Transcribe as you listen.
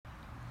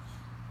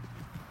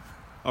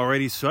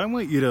Alrighty, so I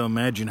want you to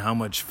imagine how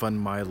much fun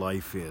my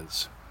life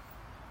is.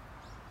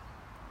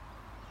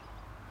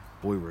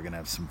 Boy, we're going to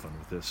have some fun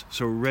with this.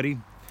 So, ready?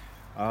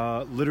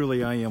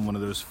 Literally, I am one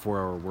of those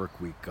 4-hour work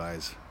week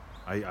guys.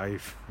 I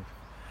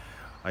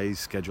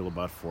schedule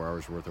about 4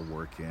 hours worth of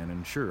work in,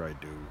 and sure, I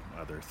do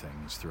other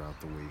things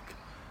throughout the week.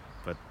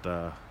 But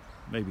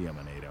maybe I'm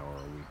an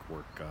 8-hour-a-week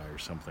work guy or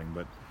something.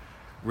 But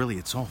really,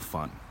 it's all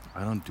fun.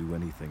 I don't do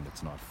anything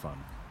that's not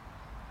fun.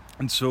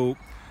 And so,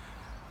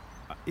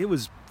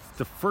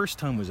 the first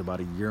time was about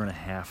a year and a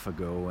half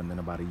ago, and then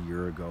about a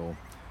year ago,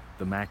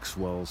 the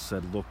Maxwells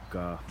said, look,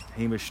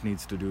 Hamish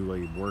needs to do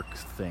a work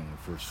thing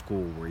for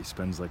school where he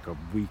spends like a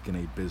week in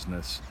a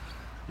business,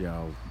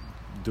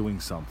 doing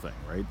something,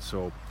 right?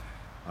 So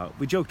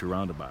we joked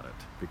around about it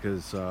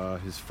because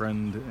his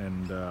friend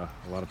and a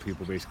lot of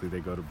people, basically,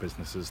 they go to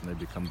businesses and they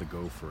become the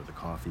gopher, the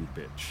coffee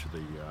bitch,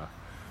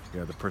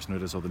 the person who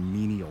does all the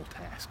menial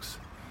tasks.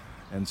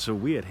 And so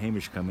we had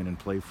Hamish come in and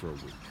play for a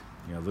week.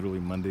 Literally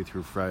Monday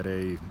through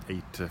Friday,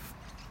 8 to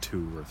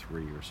 2 or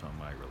 3 or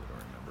something, I really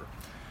don't remember.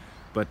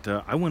 But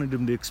I wanted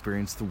him to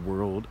experience the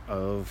world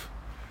of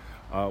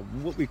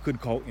what we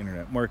could call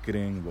internet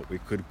marketing, what we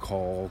could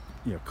call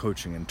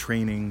coaching and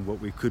training,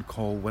 what we could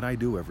call what I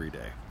do every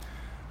day,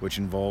 which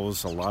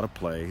involves a lot of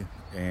play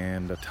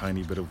and a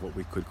tiny bit of what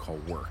we could call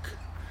work.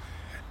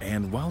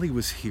 And while he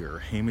was here,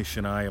 Hamish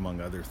and I, among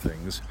other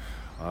things,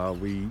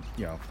 we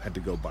had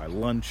to go buy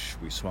lunch.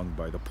 We swung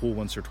by the pool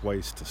once or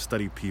twice to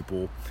study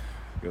people.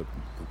 We'll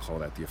call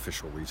that the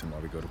official reason why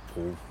we go to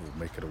pool. We'll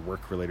make it a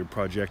work-related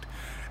project.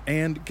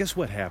 And guess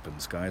what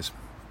happens, guys?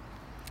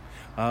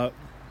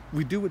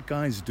 We do what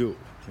guys do.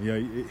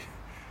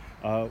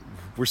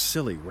 We're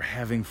silly. We're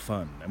having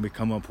fun, and we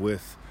come up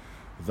with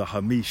the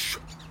Hamish.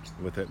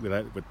 With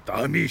the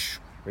Hamish,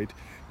 right?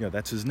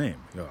 That's his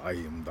name. I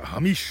am the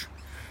Hamish,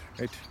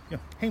 right?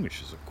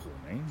 Hamish is a cool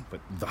name, but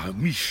the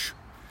Hamish,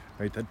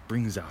 right? That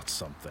brings out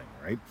something,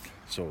 right?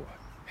 So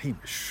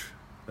Hamish,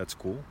 that's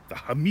cool. The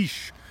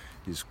Hamish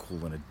is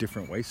cool in a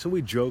different way. So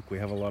we joke, we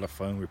have a lot of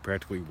fun. We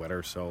practically wet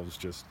ourselves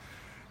just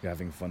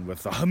having fun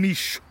with the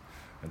Hamish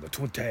and the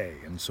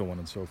Twente and so on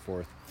and so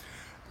forth.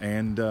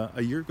 And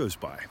a year goes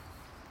by.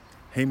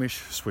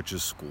 Hamish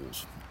switches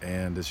schools.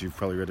 And as you've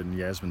probably read in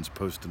Yasmin's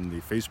post in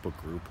the Facebook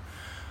group,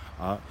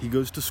 he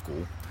goes to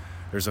school.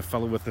 There's a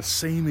fellow with the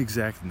same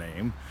exact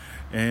name,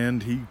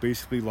 and he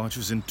basically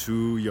launches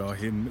into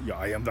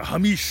I am the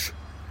Hamish.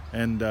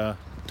 And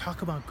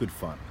talk about good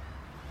fun.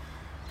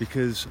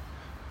 Because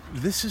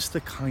this is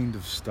the kind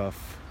of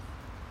stuff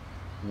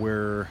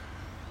where,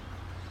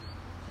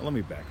 let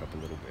me back up a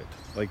little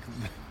bit.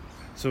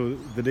 So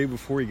the day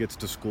before he gets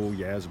to school,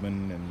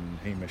 Yasmin and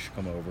Hamish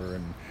come over,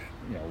 and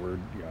we're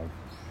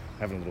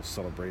having a little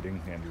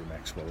celebrating. Andrew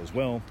Maxwell as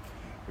well.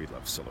 We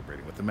love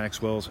celebrating with the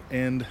Maxwells.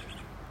 And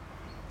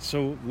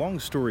so, long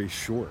story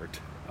short,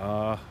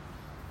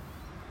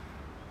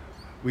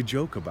 we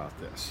joke about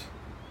this,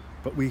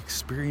 but we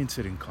experience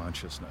it in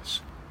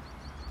consciousness.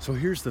 So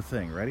here's the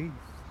thing, ready?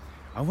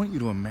 I want you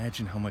to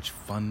imagine how much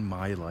fun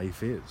my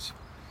life is.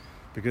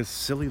 Because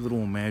silly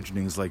little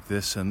imaginings like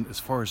this, and as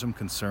far as I'm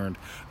concerned,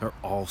 they're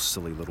all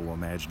silly little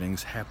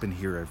imaginings, happen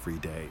here every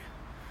day.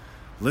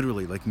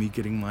 Literally, like me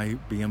getting my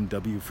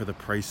BMW for the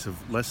price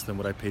of less than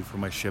what I paid for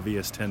my Chevy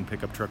S10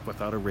 pickup truck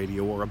without a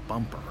radio or a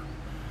bumper.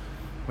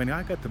 I mean,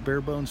 I got the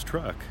bare bones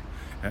truck.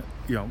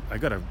 I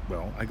got a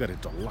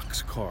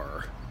deluxe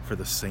car for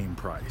the same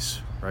price,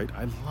 right?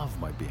 I love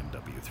my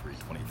BMW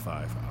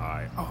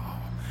 325i.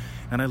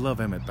 And I love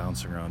Emmett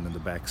bouncing around in the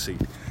back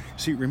seat.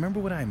 See, remember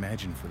what I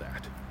imagined for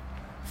that?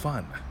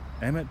 Fun.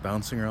 Emmett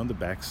bouncing around the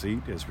back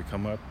seat as we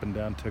come up and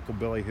down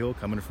Ticklebelly Hill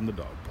coming from the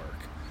dog park.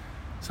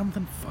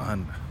 Something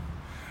fun.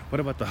 What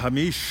about the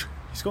Hamish?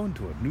 He's going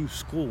to a new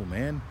school,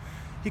 man.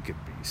 He could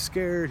be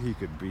scared. He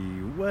could be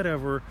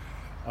whatever.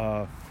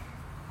 But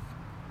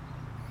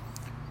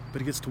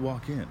he gets to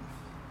walk in.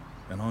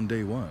 And on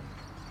day one,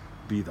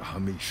 be the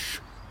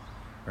Hamish.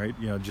 Right?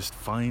 Just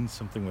find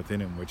something within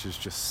him which is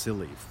just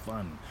silly,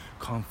 fun,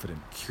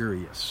 confident,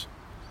 curious.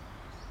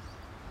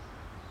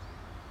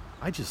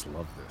 I just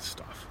love this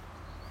stuff.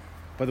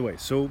 By the way,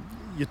 so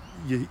you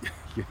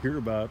hear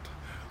about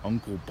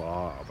Uncle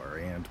Bob or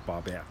Aunt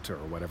Bobette or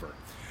whatever,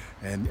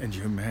 and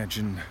you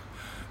imagine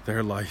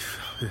their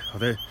life.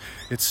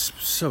 It's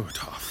so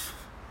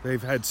tough.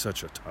 They've had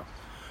such a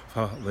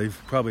tough. They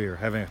probably are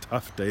having a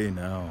tough day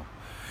now,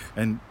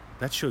 and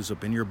that shows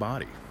up in your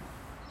body.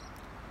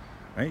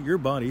 Right? Your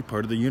body,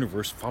 part of the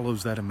universe,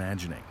 follows that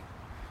imagining.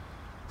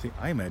 See,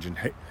 I imagine,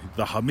 hey,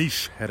 the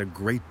Hamish had a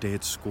great day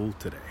at school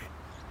today.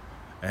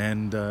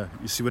 And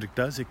you see what it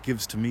does? It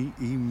gives to me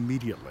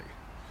immediately.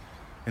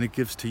 And it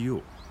gives to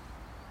you.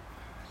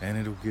 And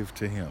it'll give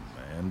to him.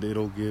 And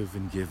it'll give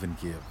and give and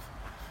give.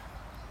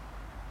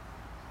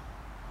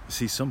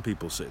 See, some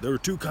people say there are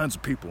two kinds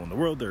of people in the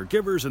world. There are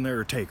givers and there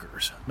are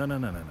takers. No.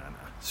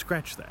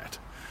 Scratch that.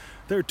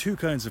 There are two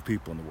kinds of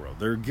people in the world.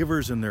 There are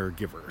givers and there are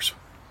givers.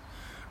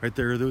 Right?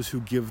 There are those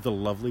who give the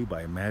lovely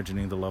by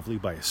imagining the lovely,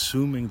 by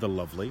assuming the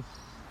lovely,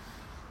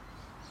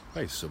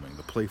 by assuming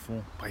the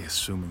playful, by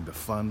assuming the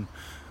fun,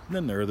 And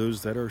then there are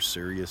those that are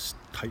serious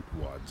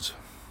tightwads.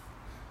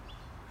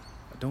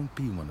 Don't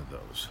be one of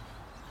those.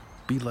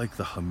 Be like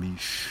the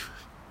Hamish.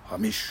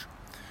 Hamish.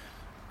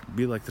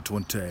 Be like the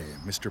Twente,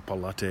 Mr.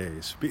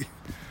 Pilates. Be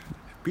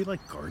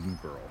like Garden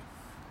Girl.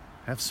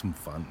 Have some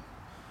fun.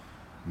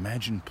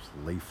 Imagine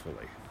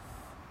playfully.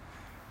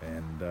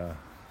 And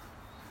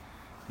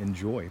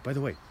enjoy. By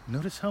the way,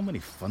 notice how many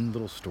fun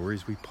little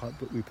stories we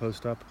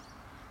post up?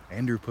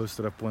 Andrew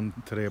posted up one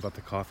today about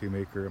the coffee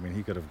maker. I mean,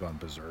 he could have gone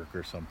berserk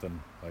or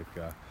something. Like,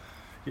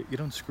 you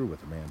don't screw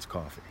with a man's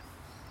coffee.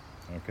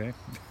 Okay?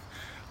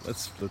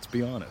 Let's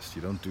be honest.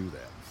 You don't do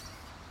that.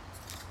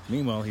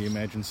 Meanwhile, he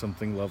imagined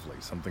something lovely,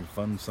 something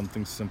fun,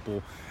 something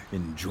simple,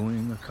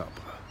 enjoying a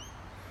cuppa.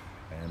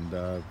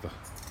 And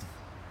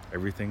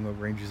everything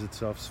arranges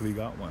itself, so he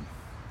got one.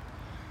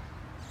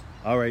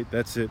 All right,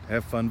 that's it.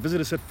 Have fun.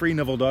 Visit us at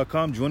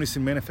freeneville.com. Join us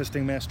in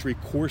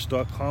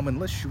manifestingmasterycourse.com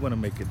unless you want to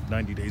make it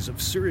 90 Days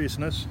of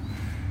Seriousness.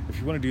 If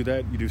you want to do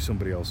that, you do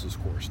somebody else's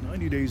course.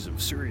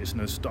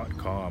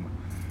 90daysofseriousness.com.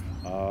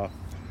 Or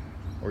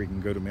you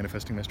can go to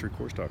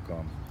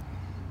manifestingmasterycourse.com.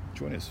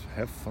 Join us.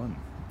 Have fun.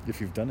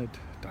 If you've done it,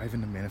 dive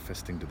into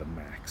manifesting to the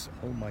max.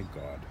 Oh my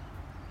God.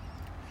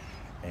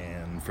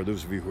 And for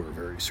those of you who are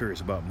very serious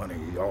about money,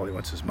 all he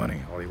wants is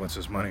money, all he wants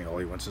is money, all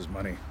he wants is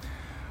money,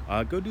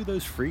 go do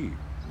those free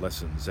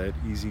lessons at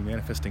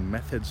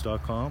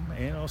easymanifestingmethods.com,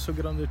 and also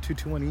get on the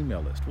 221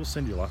 email list. We'll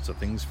send you lots of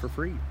things for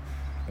free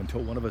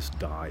until one of us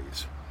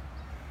dies.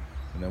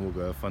 And then we'll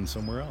go have fun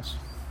somewhere else.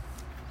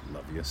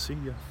 Love ya, see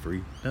ya,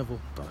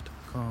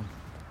 freeneville.com.